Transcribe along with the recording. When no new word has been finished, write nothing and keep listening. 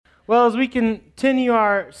Well, as we continue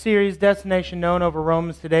our series, Destination Known, over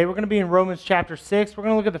Romans today, we're going to be in Romans chapter 6. We're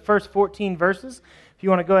going to look at the first 14 verses. If you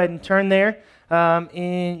want to go ahead and turn there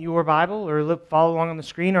in your Bible or follow along on the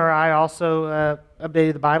screen, or I also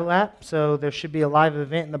updated the Bible app, so there should be a live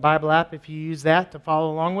event in the Bible app if you use that to follow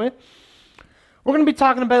along with. We're going to be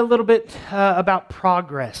talking about a little bit about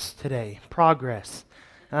progress today. Progress.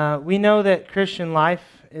 We know that Christian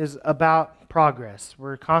life is about progress.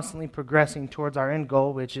 We're constantly progressing towards our end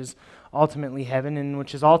goal, which is ultimately heaven, and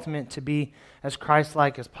which is ultimate to be as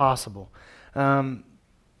Christ-like as possible.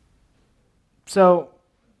 So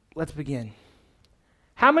let's begin.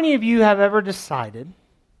 How many of you have ever decided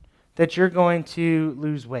that you're going to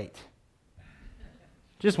lose weight?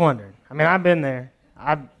 Just wondering. I mean, I've been there.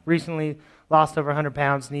 I've recently lost over 100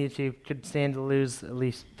 pounds, could stand to lose at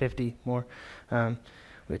least 50 more,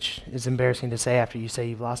 which is embarrassing to say after you say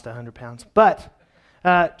you've lost 100 pounds. But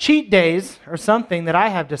cheat days are something that I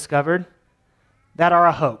have discovered that are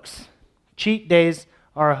a hoax. Cheat days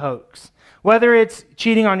are a hoax. Whether it's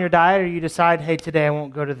cheating on your diet or you decide, hey, today I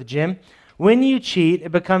won't go to the gym, when you cheat,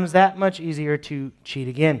 it becomes that much easier to cheat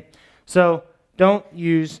again. So don't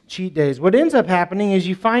use cheat days. What ends up happening is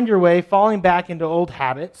you find your way falling back into old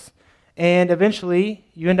habits, and eventually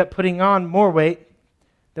you end up putting on more weight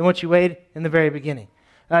than what you weighed in the very beginning.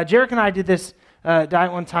 Jarek and I did this diet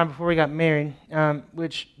one time before we got married,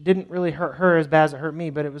 which didn't really hurt her as bad as it hurt me,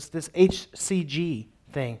 but it was this HCG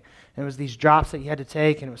thing. And it was these drops that you had to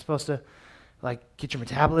take, and it was supposed to get your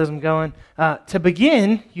metabolism going. To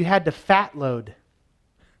begin, you had to fat load.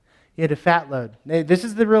 You had to fat load. This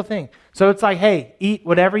is the real thing. So it's like, hey, eat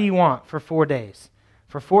whatever you want for 4 days.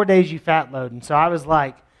 For 4 days, you fat load. And so I was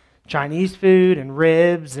like Chinese food and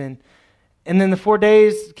ribs, and then the 4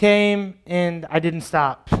 days came, and I didn't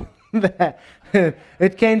stop.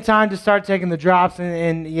 It came time to start taking the drops,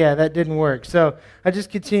 and yeah, that didn't work. So I just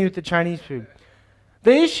continued with the Chinese food.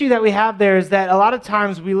 The issue that we have there is that a lot of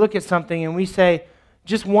times we look at something and we say,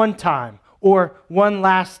 just one time, or one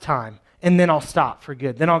last time, and then I'll stop for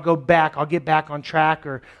good. Then I'll go back, I'll get back on track,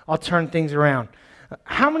 or I'll turn things around.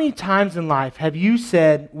 How many times in life have you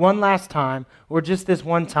said one last time, or just this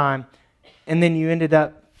one time, and then you ended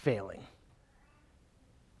up failing?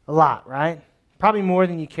 A lot, right? Probably more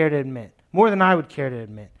than you care to admit. More than I would care to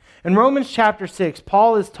admit. In Romans chapter 6,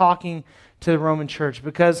 Paul is talking to the Roman church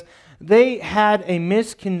because they had a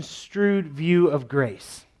misconstrued view of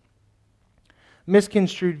grace.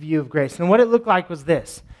 Misconstrued view of grace. And what it looked like was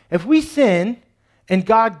this. If we sin and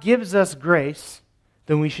God gives us grace,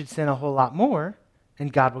 then we should sin a whole lot more,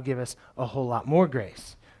 and God will give us a whole lot more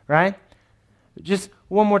grace, right? Just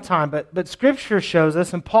one more time, but Scripture shows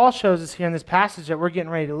us, and Paul shows us here in this passage that we're getting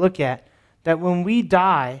ready to look at, that when we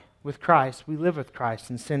die with Christ, we live with Christ,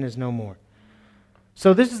 and sin is no more.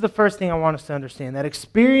 So this is the first thing I want us to understand, that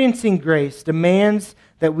experiencing grace demands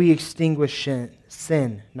that we extinguish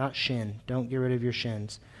sin, not shin. Don't get rid of your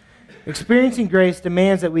shins. Experiencing grace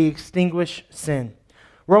demands that we extinguish sin.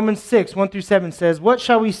 Romans 6, 1-7 says, "What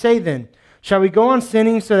shall we say then? Shall we go on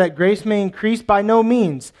sinning so that grace may increase? By no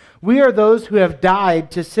means. We are those who have died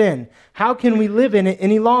to sin. How can we live in it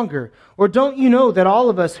any longer? Or don't you know that all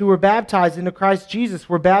of us who were baptized into Christ Jesus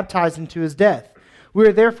were baptized into his death? We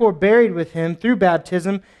are therefore buried with him through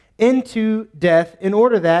baptism into death, in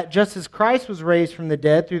order that, just as Christ was raised from the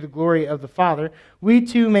dead through the glory of the Father, we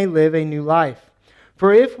too may live a new life.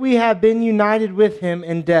 For if we have been united with him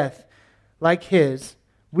in death like his,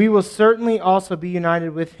 we will certainly also be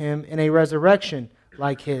united with him in a resurrection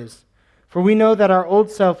like his. For we know that our old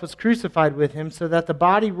self was crucified with him so that the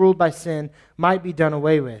body ruled by sin might be done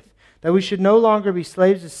away with, that we should no longer be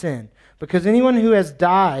slaves to sin, because anyone who has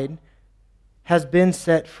died has been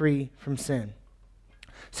set free from sin."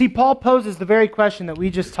 See, Paul poses the very question that we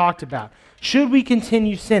just talked about. Should we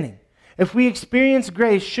continue sinning? If we experience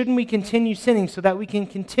grace, shouldn't we continue sinning so that we can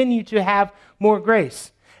continue to have more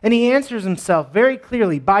grace? And he answers himself very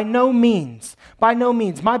clearly, by no means. By no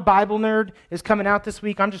means. My Bible nerd is coming out this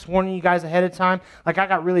week. I'm just warning you guys ahead of time. I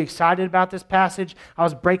got really excited about this passage. I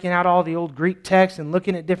was breaking out all the old Greek texts and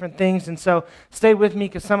looking at different things. And so stay with me,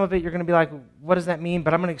 because some of it you're going to be like, what does that mean?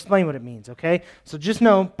 But I'm going to explain what it means, okay? So just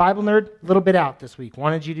know, Bible nerd, a little bit out this week.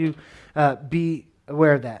 Wanted you to be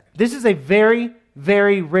aware of that. This is a very,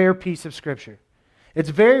 very rare piece of Scripture. It's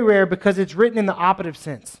very rare because it's written in the operative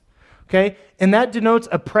sense. Okay? And that denotes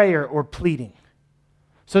a prayer or pleading.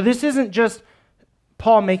 So this isn't just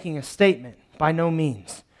Paul making a statement, by no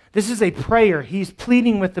means. This is a prayer. He's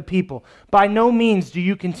pleading with the people. By no means do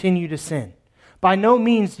you continue to sin. By no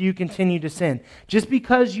means do you continue to sin. Just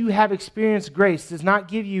because you have experienced grace does not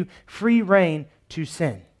give you free rein to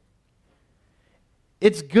sin.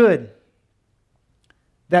 It's good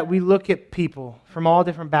that we look at people from all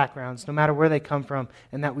different backgrounds, no matter where they come from,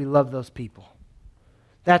 and that we love those people.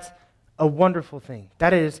 That's a wonderful thing.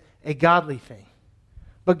 That is a godly thing.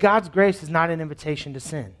 But God's grace is not an invitation to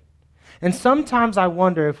sin. And sometimes I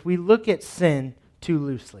wonder if we look at sin too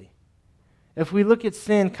loosely. If we look at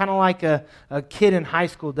sin kind of like a kid in high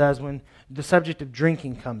school does when the subject of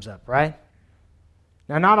drinking comes up, right?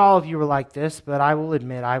 Now, not all of you were like this, but I will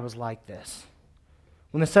admit I was like this.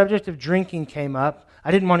 When the subject of drinking came up,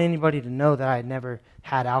 I didn't want anybody to know that I had never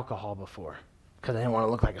had alcohol before because I didn't want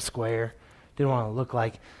to look like a square, didn't want to look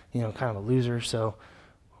like, kind of a loser. So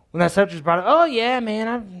when that subject was brought up, oh yeah, man,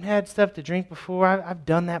 I've had stuff to drink before. I've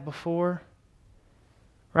done that before,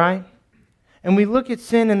 right? And we look at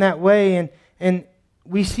sin in that way, and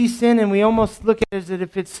we see sin and we almost look at it as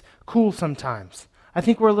if it's cool sometimes. I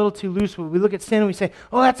think we're a little too loose. We look at sin and we say,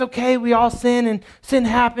 oh, that's okay, we all sin and sin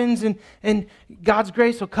happens and God's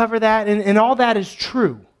grace will cover that. And all that is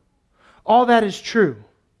true. All that is true.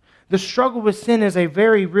 The struggle with sin is a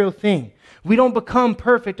very real thing. We don't become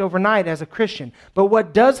perfect overnight as a Christian. But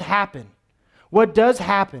what does happen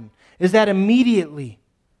is that immediately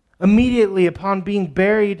upon being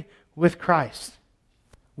buried with Christ,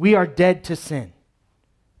 we are dead to sin.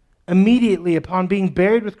 Immediately upon being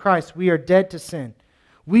buried with Christ, we are dead to sin.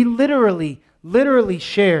 We literally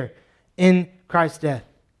share in Christ's death.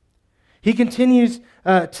 He continues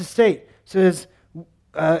to state, says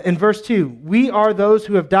in verse 2, we are those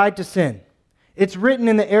who have died to sin. It's written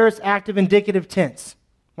in the aorist active indicative tense.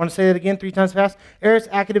 Want to say that again 3 times fast? Aorist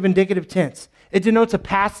active indicative tense. It denotes a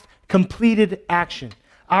past completed action.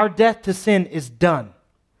 Our death to sin is done.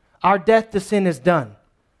 Our death to sin is done.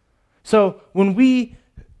 So when we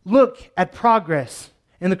look at progress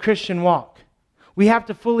in the Christian walk, we have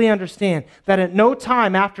to fully understand that at no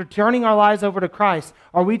time after turning our lives over to Christ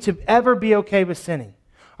are we to ever be okay with sinning.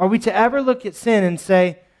 Are we to ever look at sin and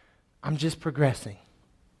say, I'm just progressing,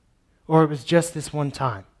 or it was just this one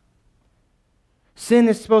time. Sin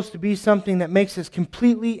is supposed to be something that makes us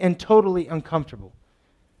completely and totally uncomfortable.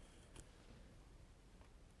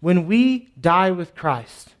 When we die with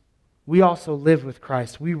Christ, we also live with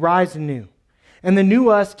Christ. We rise anew. And the new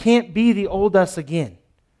us can't be the old us again.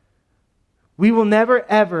 We will never,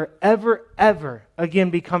 ever, ever, ever again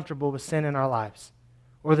be comfortable with sin in our lives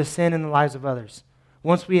or the sin in the lives of others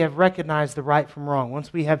once we have recognized the right from wrong,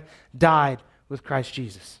 once we have died with Christ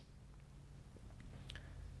Jesus.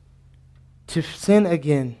 To sin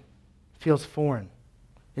again feels foreign.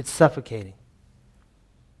 It's suffocating.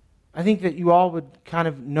 I think that you all would kind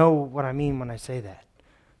of know what I mean when I say that.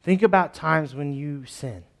 Think about times when you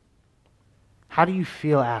sin. How do you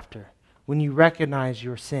feel after when you recognize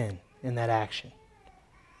your sin in that action?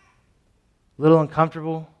 A little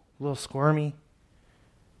uncomfortable, a little squirmy.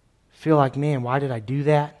 Feel like, man, why did I do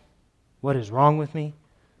that? What is wrong with me?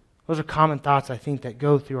 Those are common thoughts I think that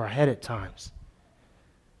go through our head at times.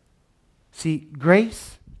 See,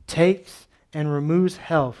 grace takes and removes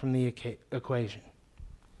hell from the equation.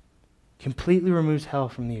 Completely removes hell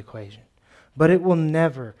from the equation. But it will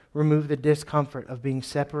never remove the discomfort of being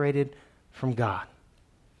separated from God.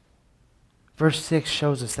 Verse 6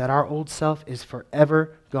 shows us that our old self is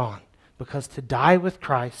forever gone, because to die with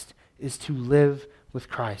Christ is to live with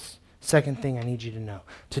Christ. Second thing I need you to know.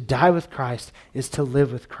 To die with Christ is to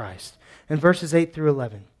live with Christ. In verses 8 through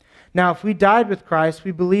 11. Now, if we died with Christ,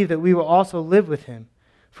 we believe that we will also live with him.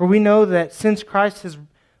 For we know that since Christ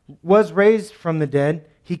was raised from the dead,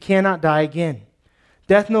 he cannot die again.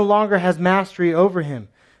 Death no longer has mastery over him.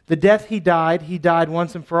 The death he died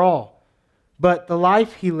once and for all. But the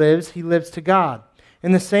life he lives to God.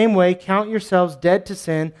 In the same way, count yourselves dead to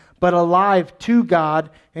sin, but alive to God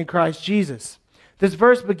in Christ Jesus. This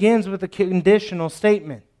verse begins with a conditional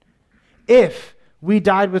statement. If we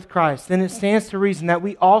died with Christ, then it stands to reason that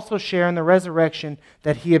we also share in the resurrection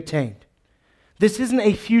that he obtained. This isn't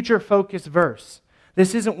a future-focused verse.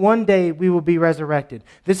 This isn't one day we will be resurrected.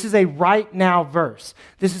 This is a right now verse.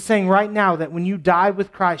 This is saying right now that when you die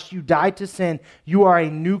with Christ, you die to sin, you are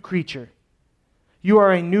a new creature. You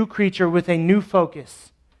are a new creature with a new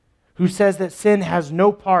focus who says that sin has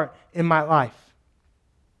no part in my life.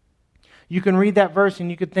 You can read that verse and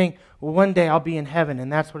you could think, well, one day I'll be in heaven,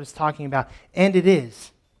 and that's what it's talking about. And it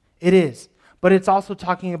is. It is. But it's also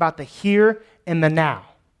talking about the here and the now.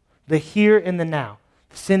 The here and the now.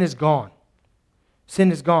 Sin is gone.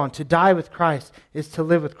 Sin is gone. To die with Christ is to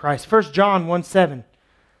live with Christ. 1 John 1:7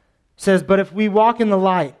 says, but if we walk in the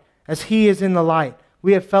light as he is in the light,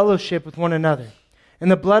 we have fellowship with one another. And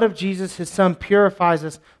the blood of Jesus, his Son, purifies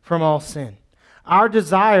us from all sin. Our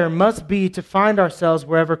desire must be to find ourselves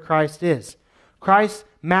wherever Christ is. Christ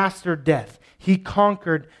mastered death. He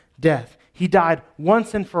conquered death. He died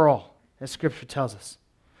once and for all, as Scripture tells us.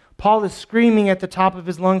 Paul is screaming at the top of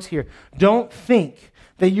his lungs here. Don't think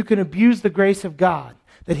that you can abuse the grace of God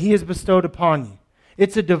that he has bestowed upon you.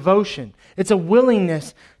 It's a devotion. It's a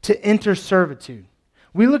willingness to enter servitude.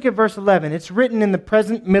 We look at verse 11. It's written in the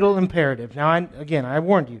present middle imperative. Now, I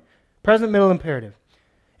warned you. Present middle imperative.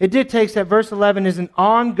 It dictates that verse 11 is an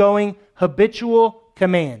ongoing, habitual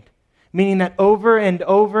command, meaning that over and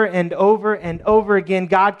over and over and over again,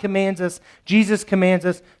 God commands us, Jesus commands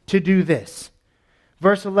us to do this.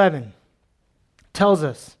 Verse 11 tells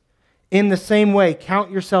us, in the same way,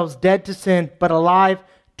 count yourselves dead to sin, but alive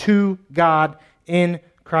to God in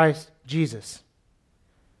Christ Jesus.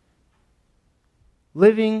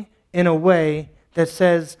 Living in a way that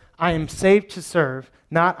says, I am saved to serve,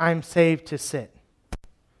 not I'm saved to sit.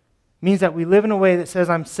 Means that we live in a way that says,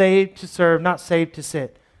 I'm saved to serve, not saved to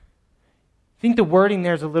sit. I think the wording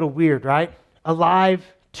there is a little weird, right? Alive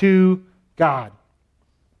to God.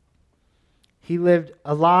 He lived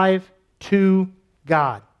alive to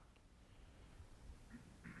God.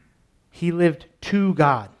 He lived to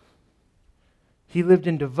God. He lived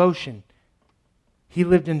in devotion. He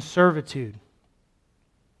lived in servitude.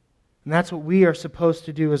 And that's what we are supposed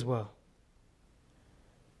to do as well.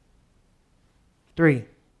 3,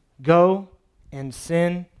 go and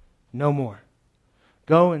sin no more.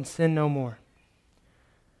 Go and sin no more.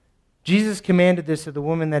 Jesus commanded this to the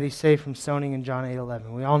woman that he saved from stoning in John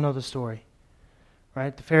 8:11. We all know the story,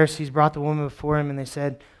 right? The Pharisees brought the woman before him and they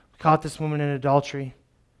said, we caught this woman in adultery.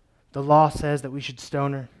 The law says that we should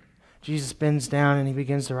stone her. Jesus bends down and he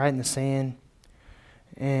begins to write in the sand.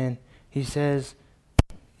 And he says,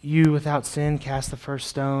 you without sin cast the first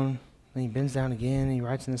stone. Then he bends down again and he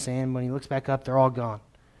writes in the sand. When he looks back up, they're all gone.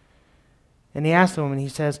 And he asks the woman, he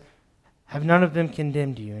says, have none of them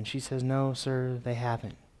condemned you? And she says, no, sir, they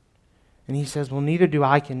haven't. And he says, well, neither do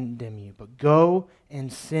I condemn you, but go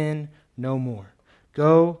and sin no more.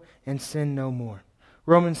 Go and sin no more.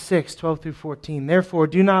 Romans 6:12-14. Therefore,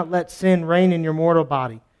 do not let sin reign in your mortal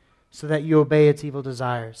body, so that you obey its evil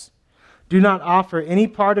desires. Do not offer any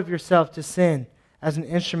part of yourself to sin as an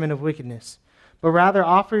instrument of wickedness, but rather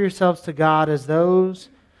offer yourselves to God as those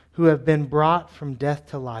who have been brought from death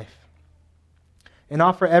to life. And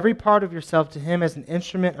offer every part of yourself to him as an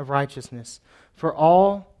instrument of righteousness.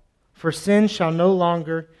 For sin shall no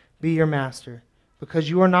longer be your master, because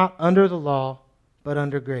you are not under the law, but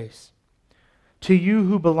under grace. To you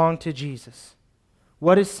who belong to Jesus,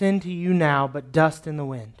 what is sin to you now but dust in the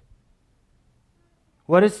wind?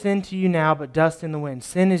 What is sin to you now but dust in the wind?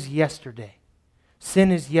 Sin is yesterday.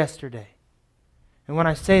 Sin is yesterday. And when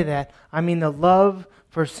I say that, I mean the love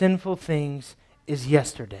for sinful things is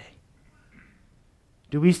yesterday.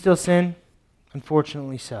 Do we still sin?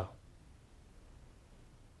 Unfortunately so.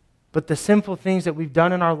 But the sinful things that we've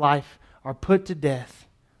done in our life are put to death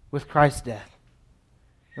with Christ's death.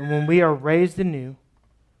 And when we are raised anew,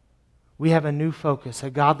 we have a new focus, a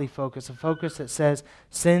godly focus, a focus that says,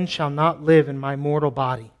 sin shall not live in my mortal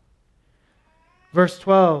body. Verse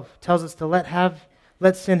 12 tells us to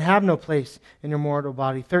let sin have no place in your mortal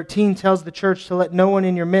body. 13 tells the church to let no one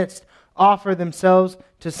in your midst offer themselves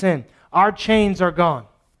to sin. Our chains are gone.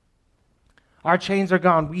 Our chains are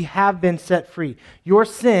gone. We have been set free. Your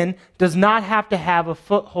sin does not have to have a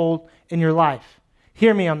foothold in your life.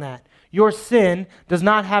 Hear me on that. Your sin does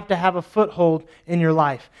not have to have a foothold in your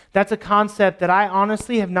life. That's a concept that I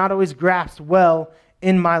honestly have not always grasped well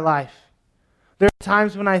in my life. There are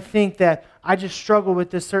times when I think that I just struggle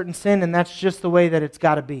with this certain sin and that's just the way that it's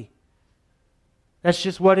got to be. That's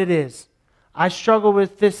just what it is. I struggle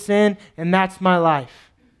with this sin and that's my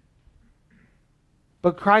life.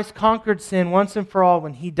 But Christ conquered sin once and for all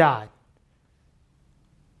when he died.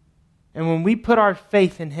 And when we put our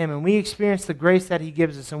faith in him and we experience the grace that he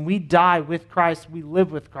gives us and we die with Christ, we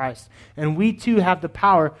live with Christ. And we too have the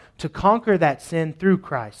power to conquer that sin through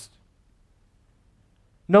Christ.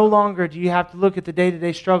 No longer do you have to look at the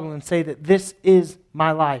day-to-day struggle and say that this is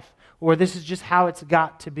my life or this is just how it's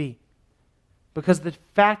got to be. Because the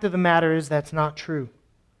fact of the matter is that's not true.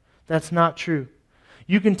 That's not true.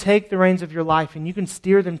 You can take the reins of your life and you can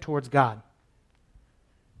steer them towards God.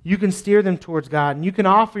 You can steer them towards God, and you can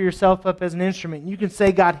offer yourself up as an instrument. And you can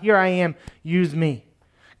say, God, here I am, use me.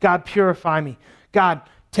 God, purify me. God,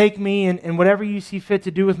 take me and whatever you see fit to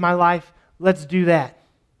do with my life, let's do that.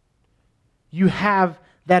 You have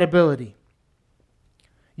that ability.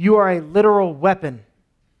 You are a literal weapon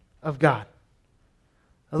of God.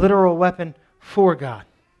 A literal weapon for God.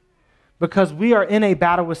 Because we are in a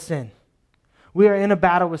battle with sin. We are in a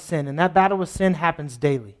battle with sin, and that battle with sin happens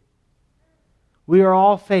daily. We are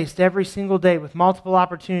all faced every single day with multiple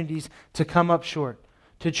opportunities to come up short,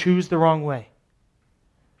 to choose the wrong way.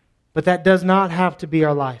 But that does not have to be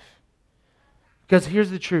our life. Because here's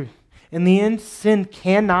the truth. In the end, sin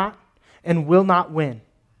cannot and will not win.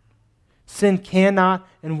 Sin cannot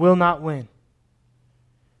and will not win.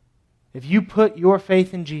 If you put your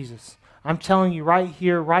faith in Jesus, I'm telling you right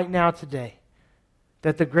here, right now, today,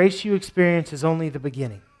 that the grace you experience is only the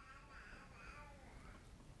beginning.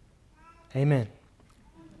 Amen.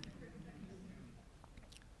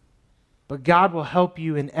 But God will help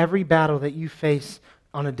you in every battle that you face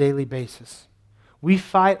on a daily basis. We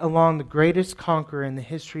fight along the greatest conqueror in the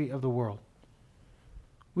history of the world.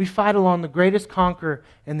 We fight along the greatest conqueror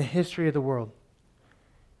in the history of the world.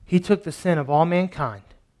 He took the sin of all mankind.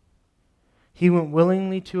 He went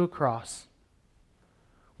willingly to a cross,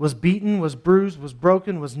 was beaten, was bruised, was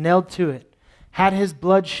broken, was nailed to it, had his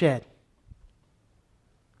blood shed,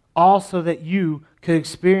 all so that you could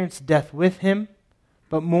experience death with him,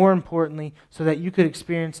 but more importantly, so that you could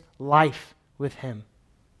experience life with him.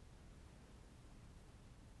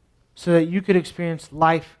 So that you could experience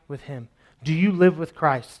life with him. Do you live with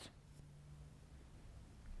Christ?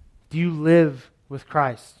 Do you live with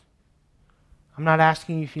Christ? I'm not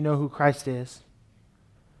asking you if you know who Christ is.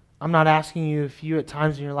 I'm not asking you if you at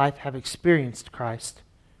times in your life have experienced Christ.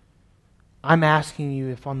 I'm asking you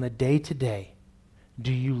if on the day-to-day,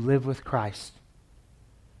 do you live with Christ?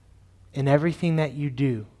 In everything that you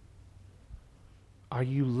do, are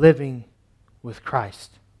you living with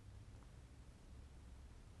Christ?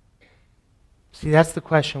 See, that's the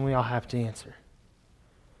question we all have to answer.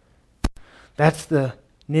 That's the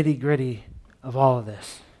nitty-gritty of all of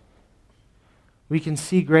this. We can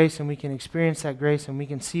see grace and we can experience that grace and we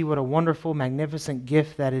can see what a wonderful, magnificent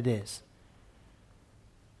gift that it is.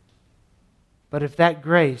 But if that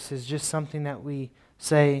grace is just something that we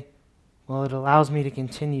say, well, it allows me to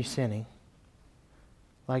continue sinning,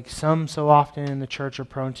 like some so often in the church are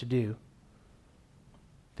prone to do,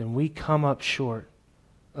 then we come up short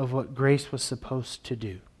of what grace was supposed to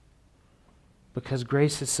do. Because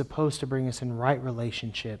grace is supposed to bring us in right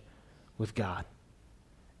relationship with God.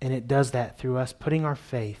 And it does that through us putting our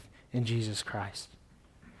faith in Jesus Christ.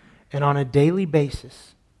 And on a daily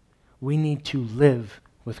basis, we need to live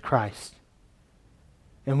with Christ.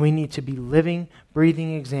 And we need to be living,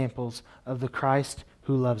 breathing examples of the Christ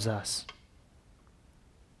who loves us.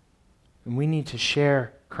 And we need to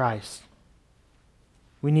share Christ.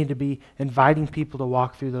 We need to be inviting people to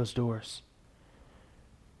walk through those doors.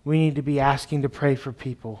 We need to be asking to pray for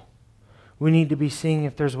people. We need to be seeing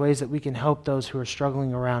if there's ways that we can help those who are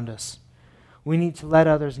struggling around us. We need to let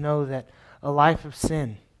others know that a life of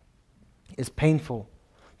sin is painful,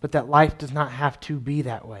 but that life does not have to be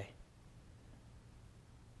that way.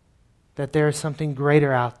 That there is something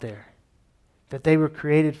greater out there. That they were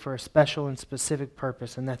created for a special and specific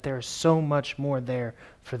purpose, and that there is so much more there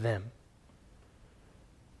for them.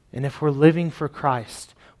 And if we're living for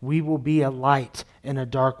Christ, we will be a light in a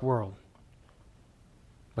dark world.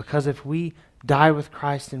 Because if we die with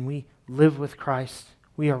Christ and we live with Christ,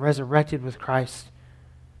 we are resurrected with Christ,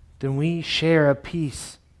 then we share a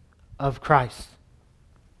piece of Christ.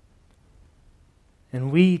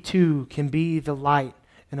 And we too can be the light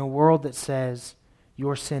in a world that says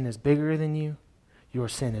your sin is bigger than you, your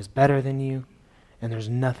sin is better than you, and there's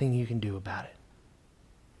nothing you can do about it.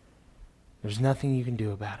 There's nothing you can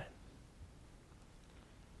do about it.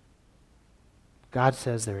 God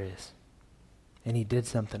says there is. And he did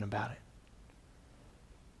something about it.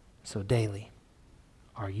 So daily,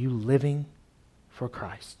 are you living for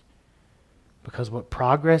Christ? Because what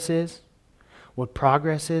progress is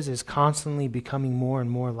constantly becoming more and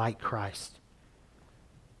more like Christ.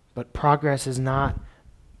 But progress is not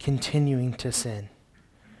continuing to sin.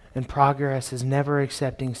 And progress is never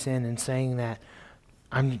accepting sin and saying that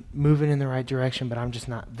I'm moving in the right direction, but I'm just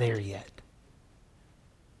not there yet.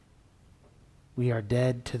 We are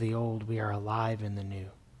dead to the old. We are alive in the new.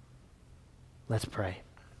 Let's pray.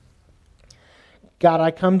 God,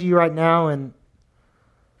 I come to you right now, and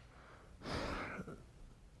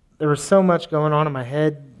there was so much going on in my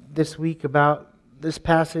head this week about this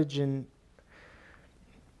passage, and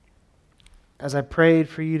as I prayed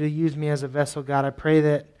for you to use me as a vessel, God, I pray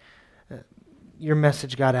that your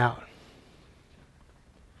message got out.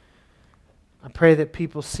 I pray that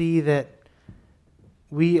people see that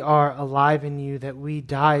we are alive in you, that we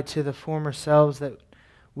died to the former selves that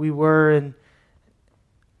we were, and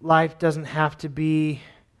life doesn't have to be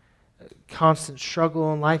a constant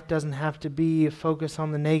struggle, and life doesn't have to be a focus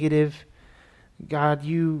on the negative. God,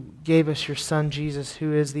 you gave us your Son, Jesus,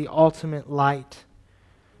 who is the ultimate light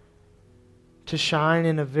to shine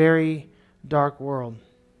in a very dark world.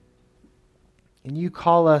 And you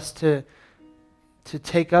call us to to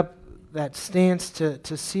take up that stance,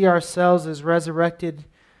 to see ourselves as resurrected,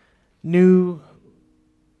 new,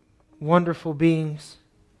 wonderful beings.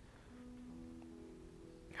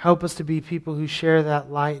 Help us to be people who share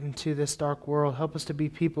that light into this dark world. Help us to be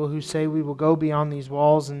people who say we will go beyond these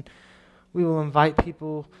walls and we will invite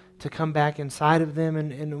people to come back inside of them,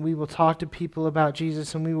 and we will talk to people about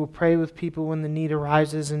Jesus, and we will pray with people when the need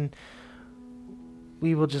arises, and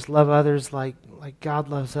we will just love others like God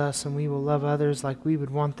loves us, and we will love others like we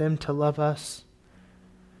would want them to love us.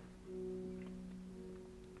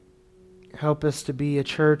 Help us to be a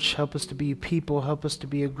church, help us to be people, help us to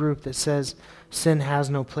be a group that says sin has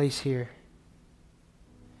no place here.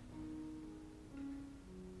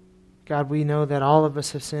 God, we know that all of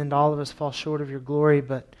us have sinned, all of us fall short of your glory,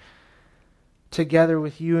 but together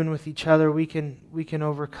with you and with each other, we can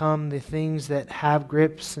overcome the things that have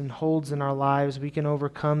grips and holds in our lives. We can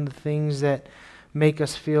overcome the things that make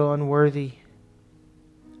us feel unworthy.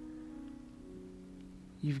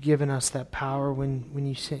 You've given us that power when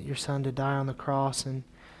you sent your Son to die on the cross, and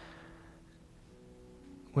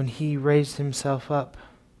when he raised himself up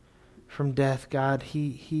from death, God,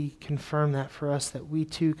 he confirmed that for us, that we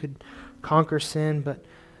too could conquer sin. But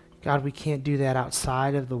God, we can't do that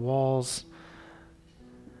outside of the walls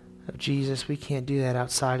of Jesus. We can't do that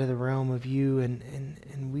outside of the realm of you,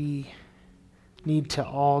 and we need to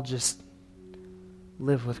all just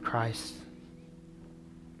live with Christ,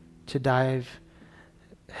 to dive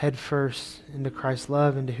head first into Christ's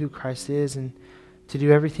love, into who Christ is, and to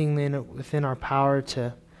do everything within our power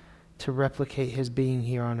to replicate his being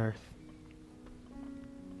here on earth.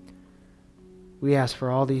 We ask for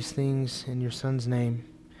all these things in your Son's name.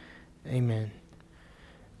 Amen.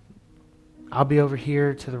 I'll be over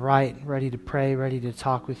here to the right, ready to pray, ready to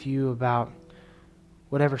talk with you about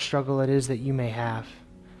whatever struggle it is that you may have.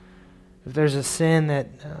 If there's a sin that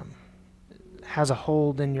has a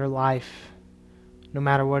hold in your life, no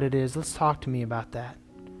matter what it is, let's talk to me about that.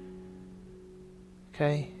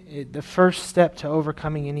 Okay? The first step to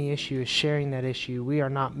overcoming any issue is sharing that issue. We are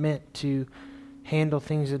not meant to handle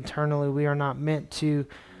things internally. We are not meant to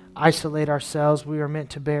isolate ourselves. We are meant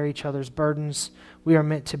to bear each other's burdens. We are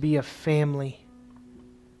meant to be a family.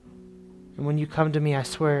 And when you come to me, I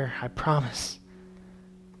swear, I promise.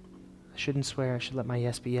 I shouldn't swear. I should let my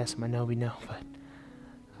yes be yes and my no be no. But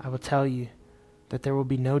I will tell you that there will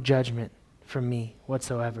be no judgment from me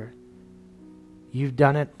whatsoever. You've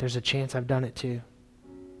done it. There's a chance I've done it too.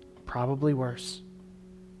 Probably worse.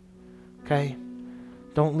 Okay?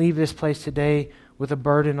 Don't leave this place today with a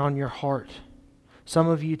burden on your heart. Some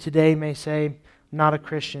of you today may say, I'm not a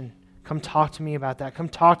Christian. Come talk to me about that. Come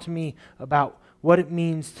talk to me about what it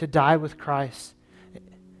means to die with Christ,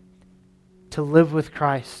 to live with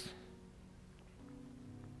Christ.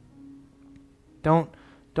 Don't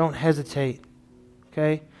hesitate.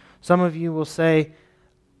 Okay? Some of you will say,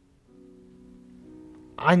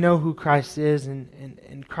 I know who Christ is,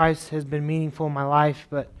 and Christ has been meaningful in my life,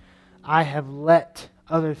 but I have let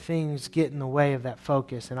other things get in the way of that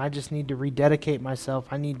focus, and I just need to rededicate myself.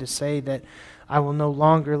 I need to say that I will no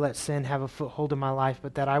longer let sin have a foothold in my life,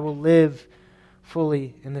 but that I will live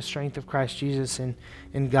fully in the strength of Christ Jesus and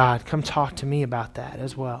in God. Come talk to me about that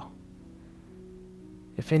as well.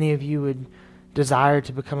 If any of you would desire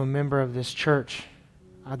to become a member of this church,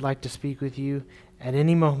 I'd like to speak with you at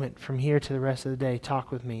any moment from here to the rest of the day.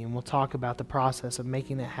 Talk with me, and we'll talk about the process of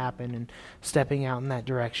making that happen and stepping out in that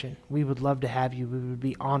direction. We would love to have you. We would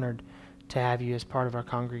be honored to have you as part of our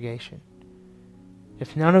congregation.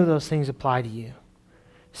 If none of those things apply to you,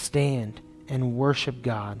 stand and worship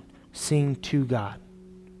God. Sing to God.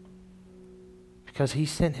 Because he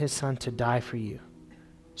sent his Son to die for you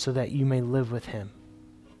so that you may live with him.